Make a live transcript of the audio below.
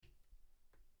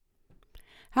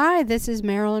Hi, this is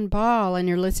Marilyn Ball, and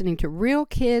you're listening to Real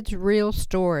Kids, Real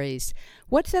Stories.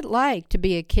 What's it like to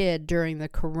be a kid during the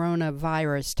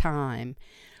coronavirus time?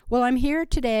 Well, I'm here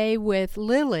today with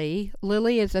Lily.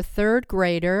 Lily is a third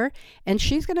grader, and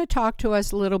she's going to talk to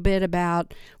us a little bit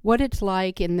about what it's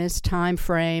like in this time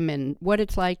frame and what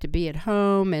it's like to be at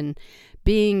home and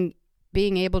being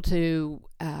able to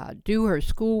do her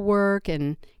schoolwork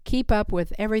and keep up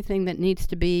with everything that needs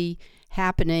to be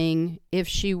happening if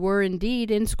she were indeed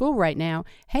in school right now.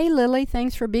 Hey, Lily,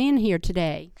 thanks for being here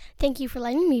today. Thank you for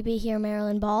letting me be here,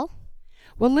 Marilyn Ball.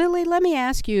 Well, Lily, let me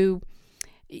ask you,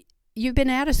 you've been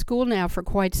out of school now for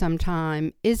quite some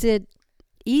time. Is it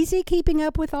easy keeping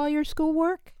up with all your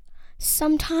schoolwork?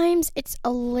 Sometimes it's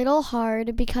a little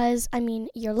hard because,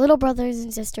 your little brothers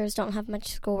and sisters don't have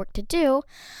much schoolwork to do.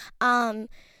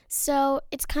 So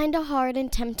it's kind of hard and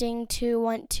tempting to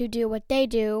want to do what they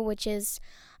do, which is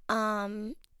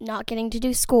not getting to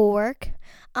do schoolwork.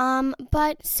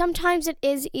 But sometimes it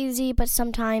is easy, but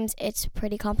sometimes it's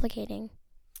pretty complicating.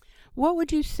 What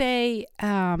would you say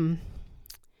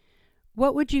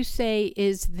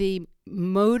is the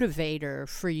motivator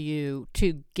for you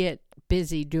to get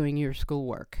busy doing your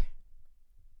schoolwork?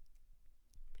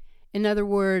 In other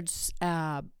words,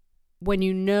 when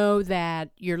you know that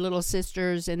your little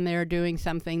sister's in there doing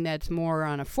something that's more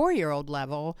on a 4-year-old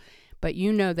level, but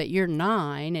you know that you're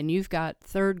 9 and you've got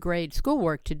third grade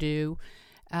schoolwork to do,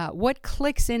 what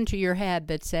clicks into your head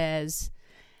that says,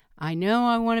 I know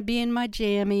I want to be in my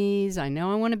jammies, I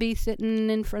know I want to be sitting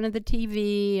in front of the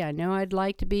TV, I know I'd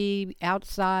like to be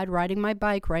outside riding my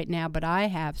bike right now, but I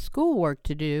have schoolwork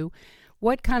to do.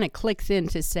 What kind of clicks in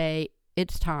to say,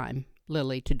 it's time,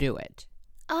 Lily, to do it?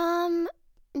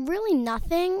 Really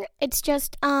nothing. It's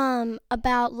just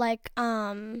about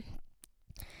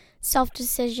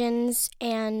self-decisions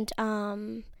and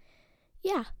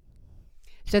yeah.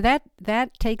 So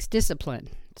that takes discipline.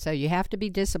 So you have to be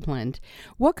disciplined.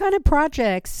 What kind of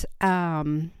projects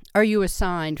are you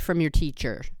assigned from your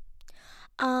teacher?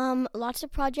 Lots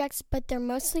of projects, but they're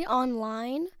mostly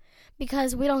online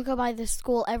because we don't go by the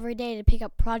school every day to pick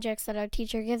up projects that our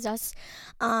teacher gives us.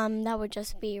 That would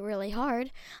just be really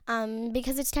hard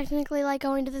because it's technically like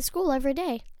going to the school every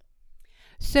day.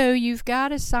 So you've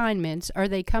got assignments. Are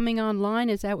they coming online?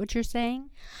 Is that what you're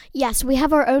saying? Yes, we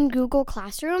have our own Google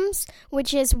Classrooms,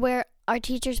 which is where our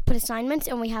teachers put assignments,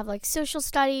 and we have social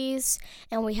studies,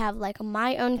 and we have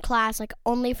my own class,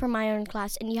 only for my own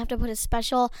class, and you have to put a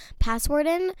special password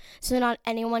in so not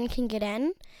anyone can get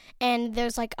in. And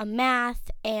there's a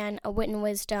math and a wit and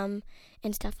wisdom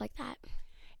and stuff like that.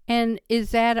 And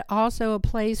is that also a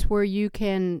place where you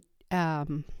can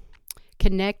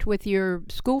connect with your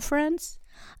school friends?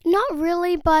 Not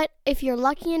really, but if you're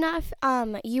lucky enough,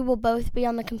 you will both be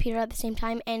on the computer at the same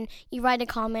time, and you write a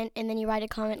comment, and then you write a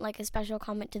comment, a special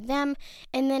comment to them,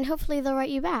 and then hopefully they'll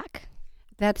write you back.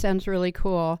 That sounds really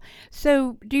cool.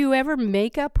 So do you ever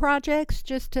make up projects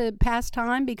just to pass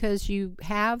time because you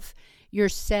have your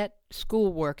set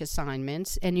schoolwork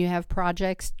assignments and you have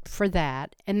projects for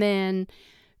that, and then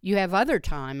you have other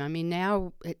time?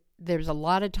 Now there's a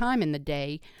lot of time in the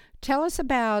day. Tell us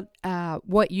about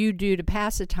what you do to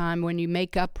pass the time when you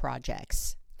make up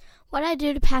projects. What I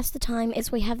do to pass the time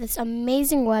is we have this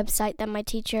amazing website that my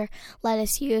teacher let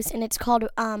us use, and it's called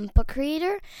Book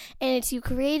Creator, and you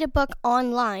create a book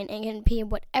online, and it can be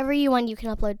whatever you want. You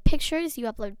can upload pictures, you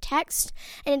upload text,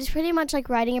 and it's pretty much like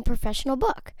writing a professional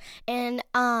book. And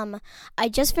I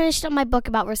just finished up my book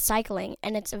about recycling,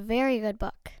 and it's a very good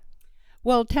book.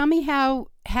 Well, tell me how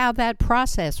that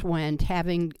process went,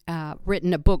 having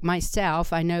written a book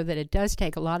myself. I know that it does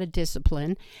take a lot of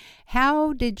discipline.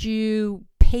 How did you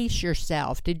pace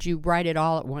yourself? Did you write it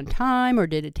all at one time, or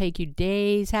did it take you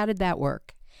days? How did that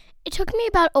work? It took me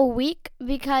about a week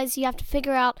because you have to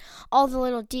figure out all the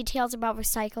little details about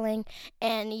recycling,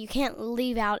 and you can't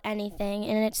leave out anything,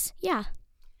 and yeah.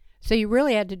 So you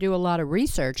really had to do a lot of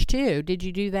research, too. Did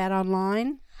you do that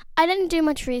online? I didn't do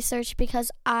much research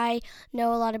because I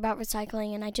know a lot about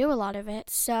recycling and I do a lot of it.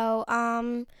 So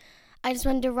I just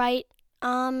wanted to write.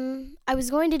 I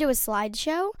was going to do a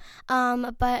slideshow,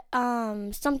 but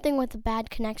something with a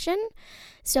bad connection,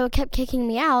 so it kept kicking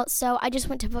me out. So I just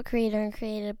went to Book Creator and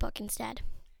created a book instead.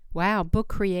 Wow, Book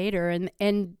Creator.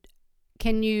 And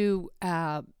can you,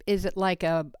 is it like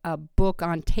a book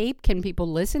on tape? Can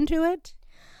people listen to it?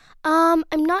 I'm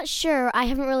not sure. I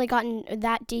haven't really gotten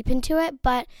that deep into it,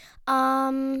 but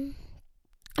I'm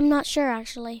not sure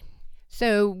actually.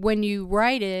 So when you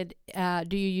write it,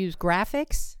 do you use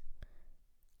graphics?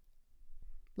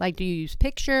 Do you use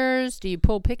pictures? Do you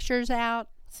pull pictures out?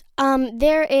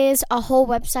 There is a whole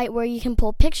website where you can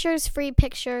pull pictures, free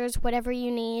pictures, whatever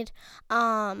you need.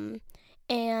 I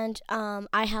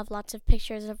have lots of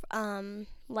pictures of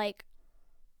like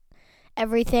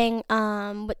everything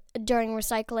during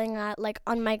recycling. Like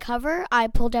on my cover, I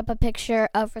pulled up a picture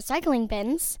of recycling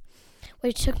bins,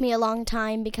 which took me a long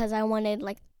time because I wanted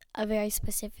like a very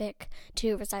specific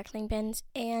to recycling bins,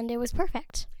 and it was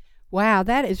perfect. Wow,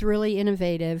 that is really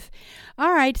innovative.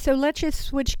 All right, so let's just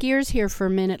switch gears here for a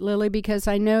minute, Lily, because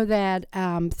I know that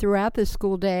throughout the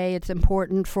school day it's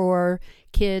important for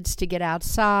kids to get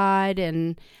outside,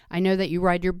 and I know that you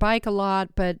ride your bike a lot,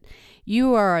 but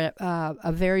you are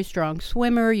a very strong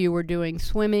swimmer. You were doing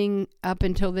swimming up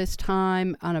until this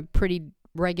time on a pretty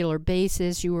regular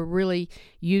basis. You were really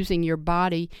using your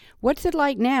body. What's it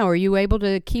like now? Are you able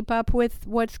to keep up with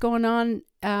what's going on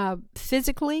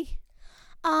physically?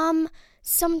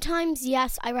 Sometimes,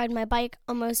 yes, I ride my bike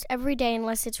almost every day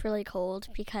unless it's really cold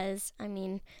because,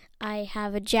 I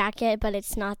have a jacket, but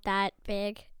it's not that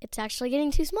big. It's actually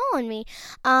getting too small on me.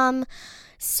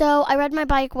 So I ride my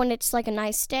bike when it's like a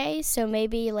nice day, so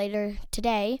maybe later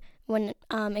today when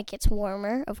it gets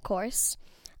warmer, of course.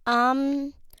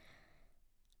 But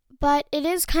it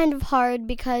is kind of hard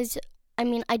because,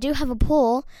 I do have a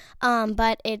pool,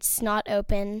 but it's not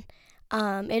open.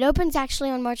 It opens actually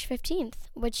on March 15th,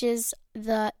 which is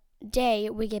the day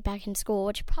we get back in school,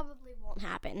 which probably won't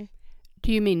happen.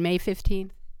 Do you mean May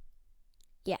 15th?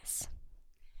 Yes.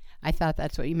 I thought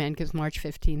that's what you meant because March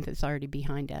 15th is already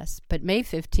behind us. But May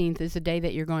 15th is the day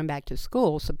that you're going back to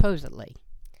school, supposedly.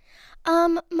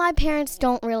 My parents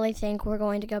don't really think we're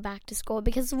going to go back to school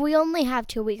because we only have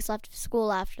 2 weeks left of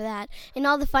school after that. And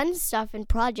all the fun stuff and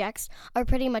projects are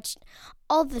pretty much,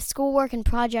 all the schoolwork and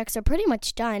projects are pretty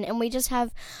much done. And we just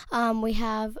have,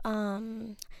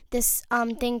 this,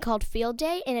 thing called Field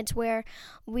Day, and it's where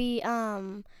we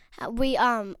all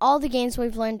the games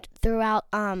we've learned throughout,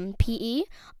 PE,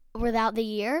 throughout the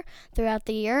year,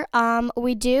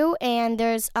 we do, and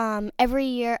there's every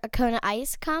year a Kona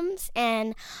Ice comes,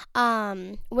 and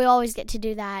we always get to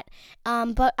do that.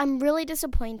 But I'm really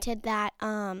disappointed that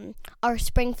our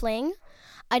Spring Fling,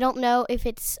 I don't know if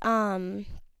it's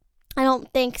I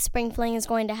don't think Spring Fling is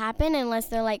going to happen unless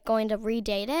they're like going to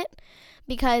redate it.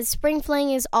 Because Spring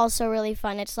Fling is also really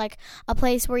fun. It's like a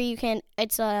place where you can.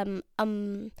 It's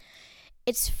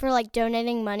for like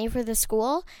donating money for the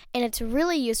school, and it's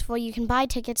really useful. You can buy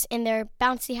tickets in their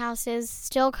bouncy houses,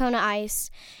 still Kona Ice,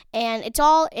 and it's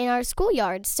all in our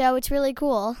schoolyard. So it's really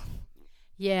cool.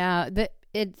 Yeah,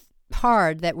 it's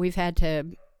hard that we've had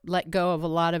to let go of a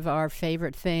lot of our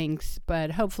favorite things,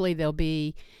 but hopefully they'll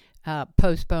be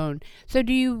postponed. So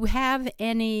do you have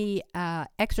any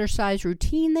exercise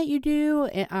routine that you do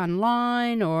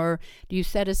online, or do you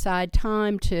set aside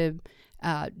time to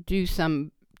do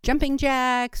some jumping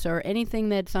jacks or anything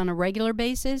that's on a regular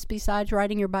basis besides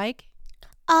riding your bike?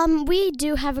 We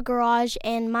do have a garage,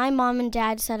 and my mom and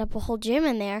dad set up a whole gym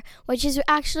in there, which is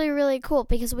actually really cool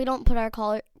because we don't put our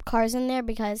cars in there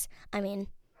because,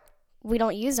 we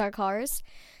don't use our cars.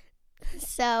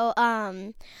 So,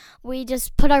 we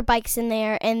just put our bikes in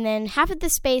there, and then half of the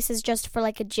space is just for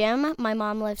like a gym. My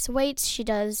mom lifts weights, she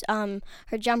does,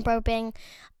 her jump roping,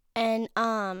 and,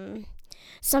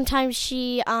 sometimes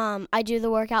I do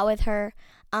the workout with her,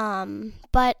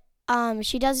 but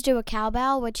she does do a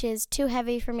cowbell, which is too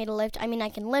heavy for me to lift. I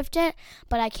can lift it,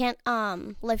 but I can't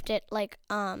lift it like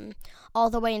all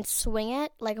the way and swing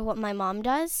it like what my mom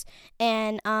does.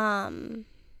 And I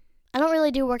don't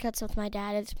really do workouts with my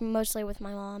dad. It's mostly with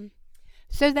my mom.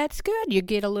 So that's good. You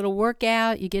get a little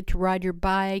workout. You get to ride your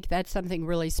bike. That's something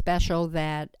really special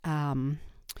that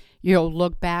you'll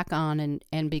look back on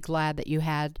and be glad that you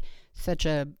had such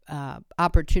a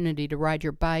opportunity to ride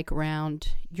your bike around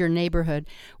your neighborhood.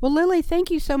 Well, Lily,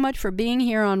 thank you so much for being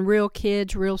here on Real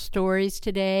Kids, Real Stories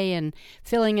today and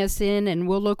filling us in, and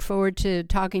we'll look forward to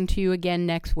talking to you again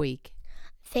next week.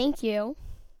 Thank you.